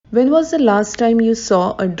When was the last time you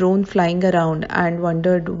saw a drone flying around and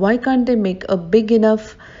wondered why can't they make a big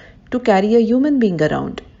enough to carry a human being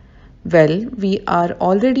around? Well, we are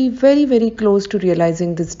already very close to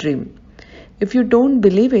realizing this dream. If you don't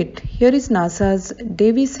believe it, here is NASA's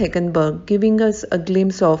Davis Heckenberg giving us a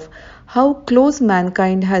glimpse of how close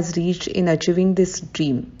mankind has reached in achieving this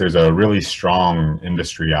dream. There's a really strong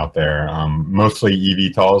industry out there, mostly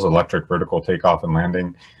eVTOLs, electric vertical takeoff and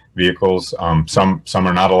landing vehicles. Some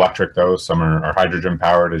are not electric though, some are hydrogen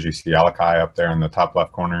powered, as you see Alakai up there in the top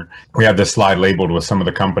left corner. We have this slide labeled with some of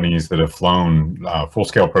the companies that have flown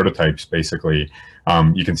full-scale prototypes, basically.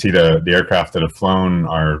 You can see the aircraft that have flown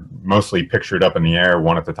are mostly pictured up in the air.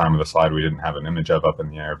 One at the time of the slide we didn't have an image of up in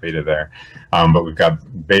the air, Beta there. But we've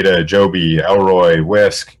got Beta, Joby, Elroy,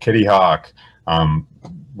 Wisk, Kitty Hawk,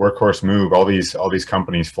 Workhorse Move, all these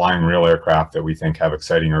companies flying real aircraft that we think have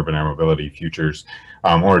exciting urban air mobility futures,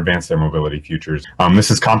 or advanced air mobility futures. This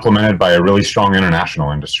is complemented by a really strong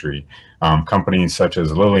international industry. Companies such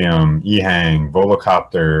as Lilium, eHang,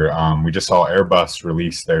 Volocopter. We just saw Airbus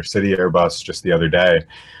release their City Airbus just the other day.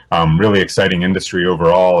 Really exciting industry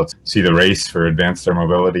overall. Let's see the race for advanced air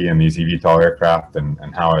mobility and these eVTOL aircraft and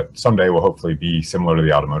how it someday will hopefully be similar to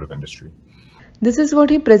the automotive industry. This is what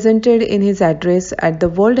he presented in his address at the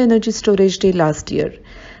World Energy Storage Day last year.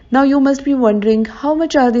 Now you must be wondering, how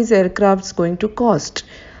much are these aircrafts going to cost?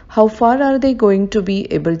 How far are they going to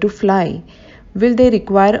be able to fly? Will they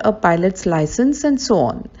require a pilot's license and so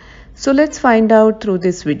on? So let's find out through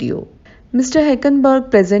this video. Mr. Heckenberg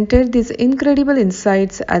presented these incredible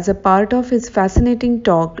insights as a part of his fascinating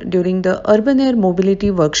talk during the Urban Air Mobility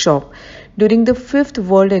Workshop during the 5th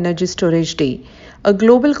World Energy Storage Day, a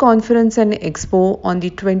global conference and expo on the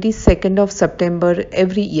 22nd of September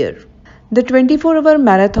every year. The 24-hour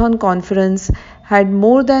marathon conference had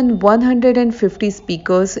more than 150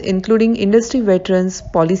 speakers, including industry veterans,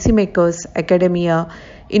 policymakers, academia,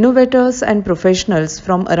 innovators, and professionals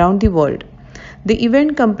from around the world. The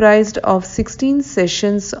event comprised of 16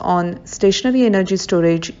 sessions on stationary energy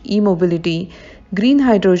storage, e-mobility, green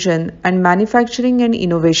hydrogen, and manufacturing and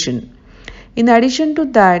innovation. In addition to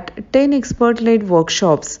that, 10 expert-led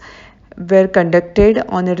workshops were conducted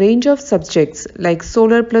on a range of subjects like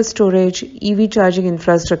solar plus storage, EV charging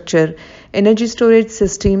infrastructure, energy storage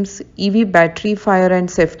systems, EV battery fire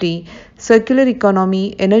and safety, circular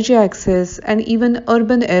economy, energy access, and even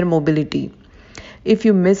urban air mobility. If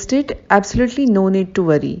you missed it, absolutely no need to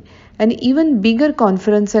worry. An even bigger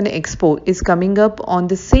conference and expo is coming up on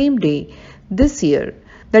the same day this year.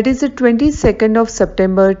 That is the 22nd of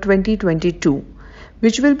September 2022,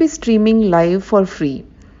 which will be streaming live for free,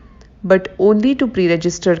 but only to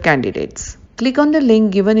pre-registered candidates. Click on the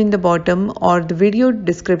link given in the bottom or the video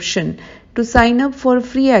description to sign up for a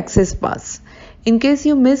free access pass. In case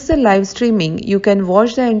you miss the live streaming, you can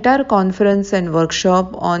watch the entire conference and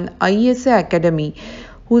workshop on IESA Academy,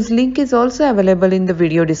 whose link is also available in the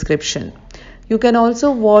video description. You can also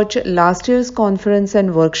watch last year's conference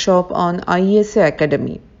and workshop on IESA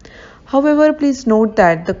Academy. However, please note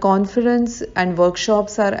that the conference and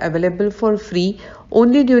workshops are available for free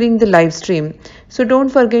only during the live stream. So don't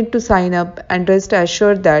forget to sign up and rest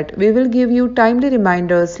assured that we will give you timely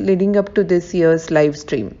reminders leading up to this year's live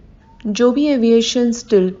stream. Joby Aviation's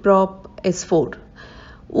Tiltprop S4.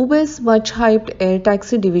 Uber's much-hyped air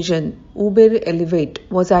taxi division, Uber Elevate,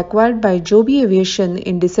 was acquired by Joby Aviation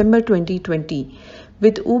in December 2020,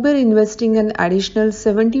 with Uber investing an additional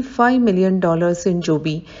 $75 million in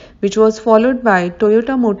Joby, which was followed by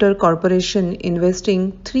Toyota Motor Corporation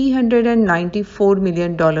investing $394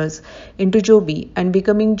 million into Joby and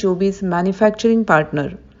becoming Joby's manufacturing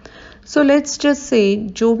partner. So let's just say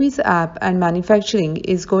Joby's app and manufacturing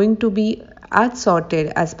is going to be as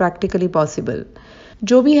sorted as practically possible.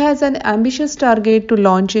 Joby has an ambitious target to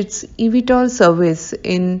launch its eVTOL service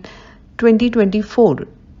in 2024.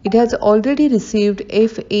 It has already received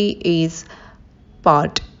FAA's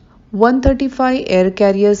Part 135 air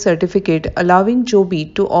carrier certificate, allowing Joby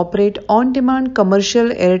to operate on-demand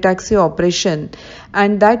commercial air taxi operation,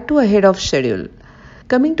 and that too ahead of schedule.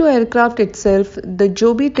 Coming to aircraft itself, the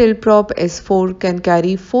Joby Tiltprop S4 can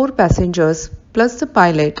carry 4 passengers plus the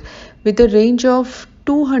pilot with a range of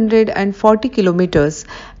 240 kilometers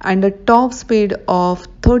and a top speed of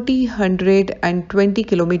 120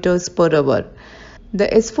 kilometers per hour. The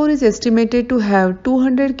S4 is estimated to have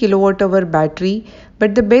 200 kWh battery,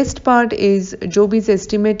 but the best part is Joby's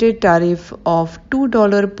estimated tariff of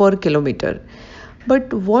 $2 per kilometer.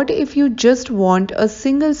 But what if you just want a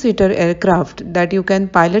single-seater aircraft that you can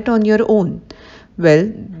pilot on your own?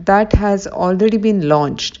 Well, that has already been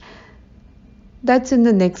launched. That's in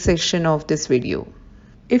the next section of this video.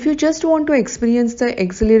 If you just want to experience the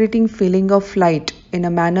exhilarating feeling of flight in a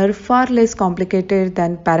manner far less complicated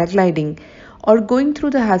than paragliding or going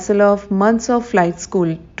through the hassle of months of flight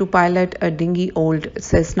school to pilot a dingy old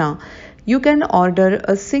Cessna, you can order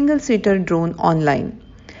a single-seater drone online.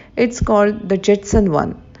 It's called the Jetson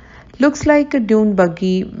One. Looks like a dune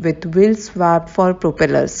buggy with wheels swapped for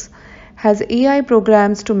propellers. Has AI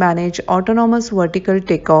programs to manage autonomous vertical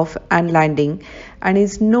takeoff and landing, and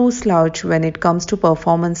is no slouch when it comes to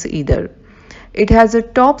performance either. It has a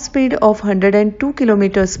top speed of 102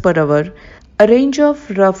 km per hour, a range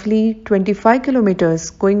of roughly 25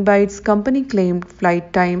 km going by its company claimed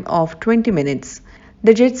flight time of 20 minutes.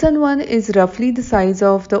 The Jetson One is roughly the size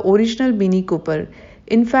of the original Mini Cooper.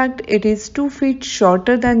 In fact, it is 2 feet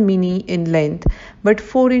shorter than Mini in length but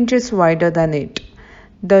 4 inches wider than it.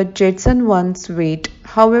 The Jetson One's weight,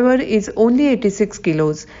 however, is only 86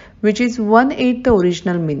 kilos, which is 1/8 the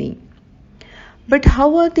original Mini. But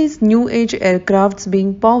how are these new age aircrafts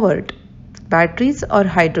being powered? Batteries or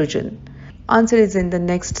hydrogen? Answer is in the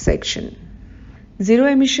next section. Zero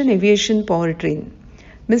emission aviation powertrain.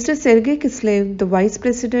 Mr. Sergei Kislev, the Vice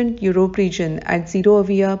President Europe region at Zero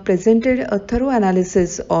Avia, presented a thorough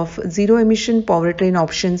analysis of zero emission powertrain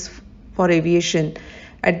options for aviation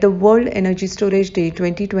at the World Energy Storage Day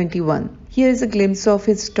 2021. Here is a glimpse of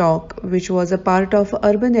his talk, which was a part of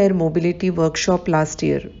Urban Air Mobility Workshop last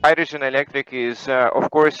year. Hydrogen electric is,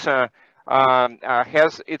 of course,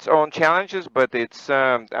 has its own challenges, but it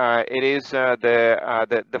is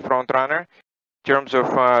the front runner in terms of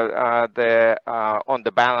on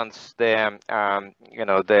the balance, the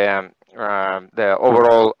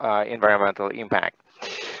overall environmental impact.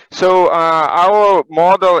 So our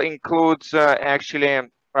model includes actually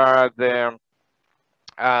the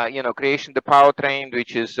creation the powertrain,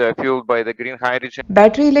 which is fueled by the green hydrogen.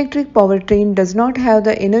 Battery electric powertrain does not have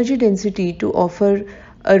the energy density to offer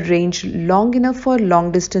a range long enough for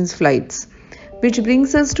long distance flights, which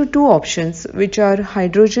brings us to two options, which are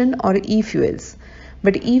hydrogen or e-fuels.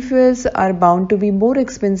 But e-fuels are bound to be more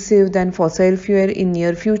expensive than fossil fuel in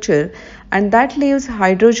near future, and that leaves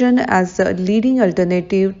hydrogen as the leading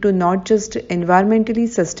alternative to not just environmentally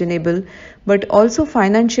sustainable but also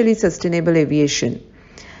financially sustainable aviation.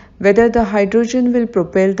 Whether the hydrogen will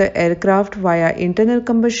propel the aircraft via internal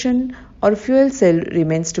combustion or fuel cell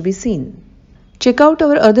remains to be seen. Check out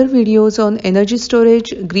our other videos on energy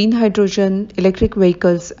storage, green hydrogen, electric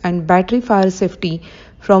vehicles and battery fire safety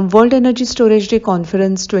from World Energy Storage Day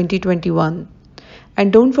Conference 2021.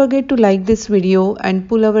 And don't forget to like this video and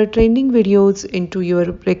pull our trending videos into your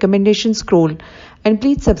recommendation scroll, and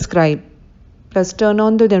please subscribe. Plus turn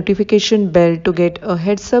on the notification bell to get a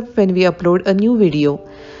heads up when we upload a new video.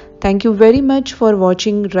 Thank you very much for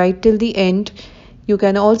watching right till the end. You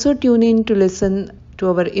can also tune in to listen to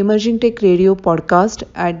our Emerging Tech Radio podcast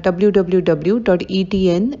at www.etn.news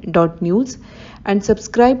and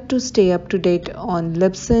subscribe to stay up to date on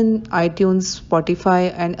Libsyn, iTunes,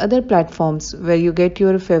 Spotify and other platforms where you get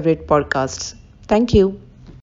your favorite podcasts. Thank you.